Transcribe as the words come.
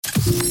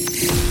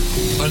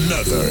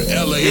Another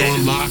LA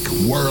on Lock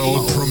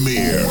world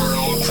premiere.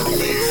 World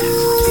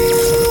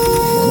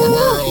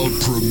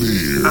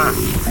premiere.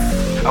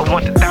 I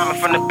want the diamond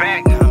from the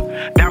back.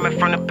 Diamond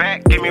from the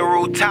back. Give me a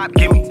rooftop.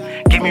 Give me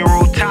a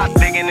rooftop.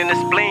 Digging in the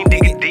spleen.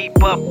 Dig it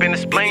deep up in the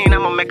spleen.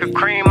 I'ma make a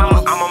cream.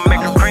 I'ma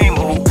make a cream.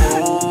 Ooh, ooh.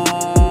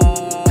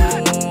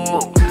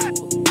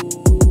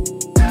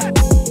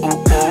 Ooh,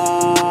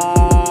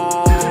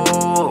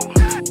 ooh.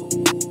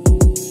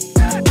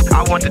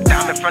 I want the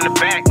diamond from the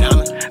back.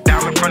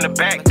 Diamond from the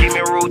back. Give me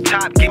a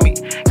rooftop. Give me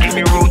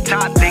a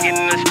rooftop. Digging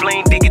in the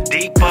spleen. Dig it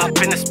deep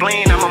up in the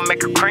spleen. I'ma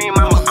make a cream.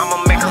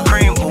 I'ma make a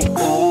cream. Ooh,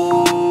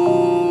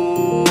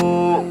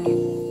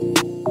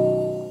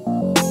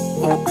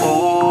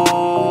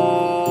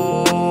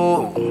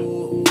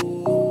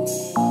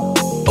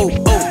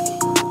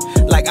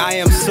 ooh. Like I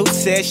am Sue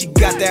said, she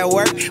got that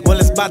work. Well,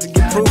 it's about to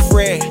get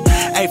proofread.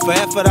 Hey, for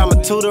effort, I'm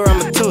a tutor.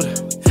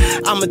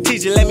 I'm a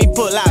teacher, let me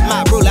pull out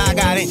my ruler. I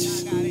got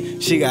inches,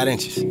 she got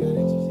inches.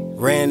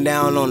 Ran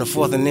down on the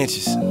 4th and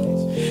inches.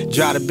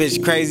 Drive the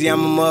bitch crazy,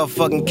 I'm a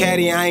motherfucking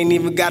caddy. I ain't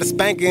even got a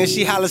spanker and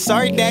she holler,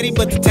 sorry daddy,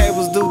 but the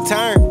tables do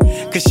turn.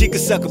 Cause she could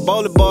suck a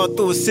bowling ball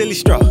through a silly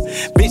straw.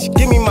 Bitch,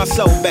 give me my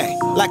soul back.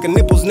 Like a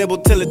nipples nibble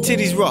till the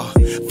titties raw.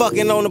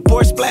 Fucking on the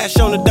porch, splash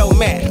on the dough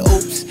mat.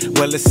 Oops,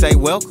 well let's say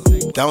welcome,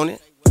 don't it?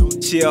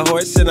 She a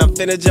horse and I'm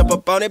finna jump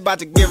up on it. About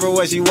to give her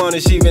what she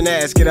wanted, she been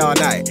asking all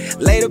night.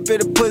 Laid up in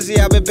the pussy,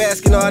 I been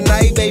basking all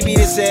night. Baby,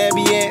 this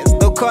ambience,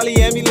 don't call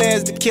the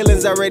ambulance, the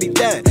killing's already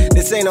done.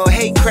 This ain't no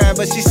hate crime,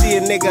 but she see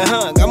a nigga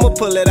hung. I'ma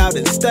pull it out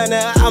and stun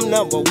her, I'm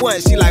number one.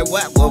 She like,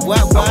 what? I want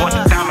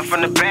the diamond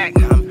from the back,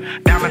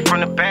 diamond from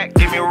the back.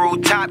 Give me a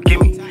rooftop,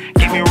 give me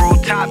a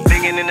rooftop.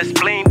 Digging in the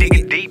spleen, dig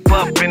it deep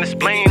up in the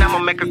spleen. I'ma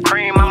make a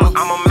cream, I'ma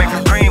make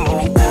a cream.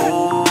 Ooh, ooh.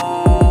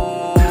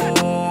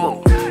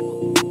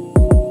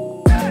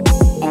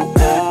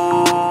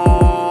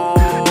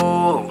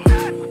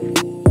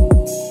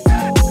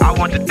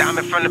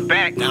 Diamond from the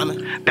back,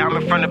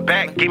 diamond from the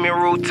back. Give me a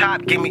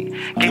rooftop, give me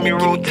a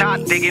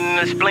rooftop. Digging in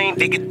the spleen,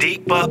 dig it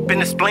deep up in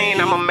the spleen.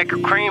 I'ma make a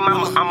cream,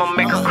 I'ma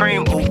make a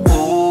cream. Ooh,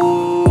 ooh.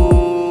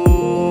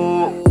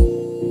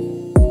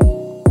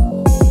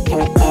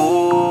 Ooh,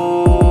 ooh.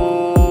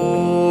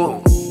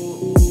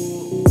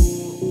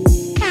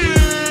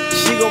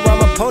 She gon' ride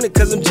my pony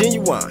cause I'm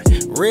genuine.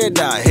 Red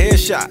dot,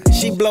 headshot,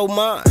 she blow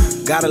mine.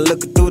 Gotta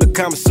look her through the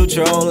Kama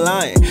Sutra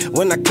online.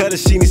 When I cut her,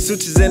 she need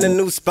sutures and a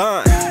new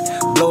spine.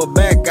 Blow her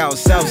back out,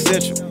 South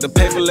Central. The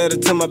paper letter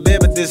to my bed,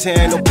 but this here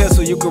ain't no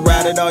pencil. You can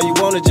ride it all you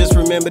wanna, just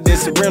remember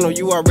this a rental.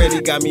 You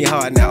already got me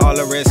hard, now all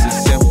the rest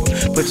is simple.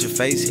 Put your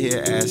face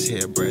here, ass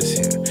here, breast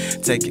here.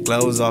 Take your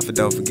clothes off and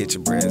don't forget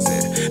your breasts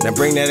here. Now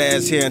bring that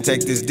ass here and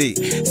take this deep.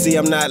 See,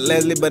 I'm not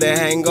Leslie, but a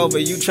hangover.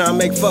 You tryna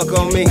make fuck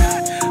on me.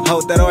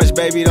 Hold that orange,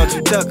 baby, don't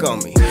you tuck on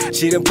me.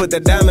 She done put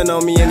that diamond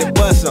on me and it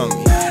bust on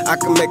me. I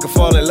can make her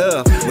fall in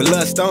love with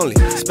lust only.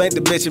 Spank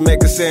the bitch and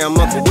make her say I'm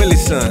Uncle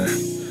Willie's son.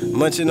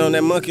 Munching on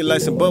that monkey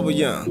like some bubble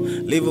yum.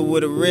 Leave her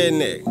with a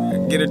redneck,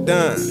 get her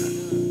done.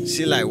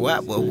 She like, what?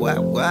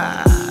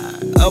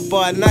 Up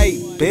all night,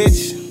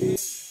 bitch.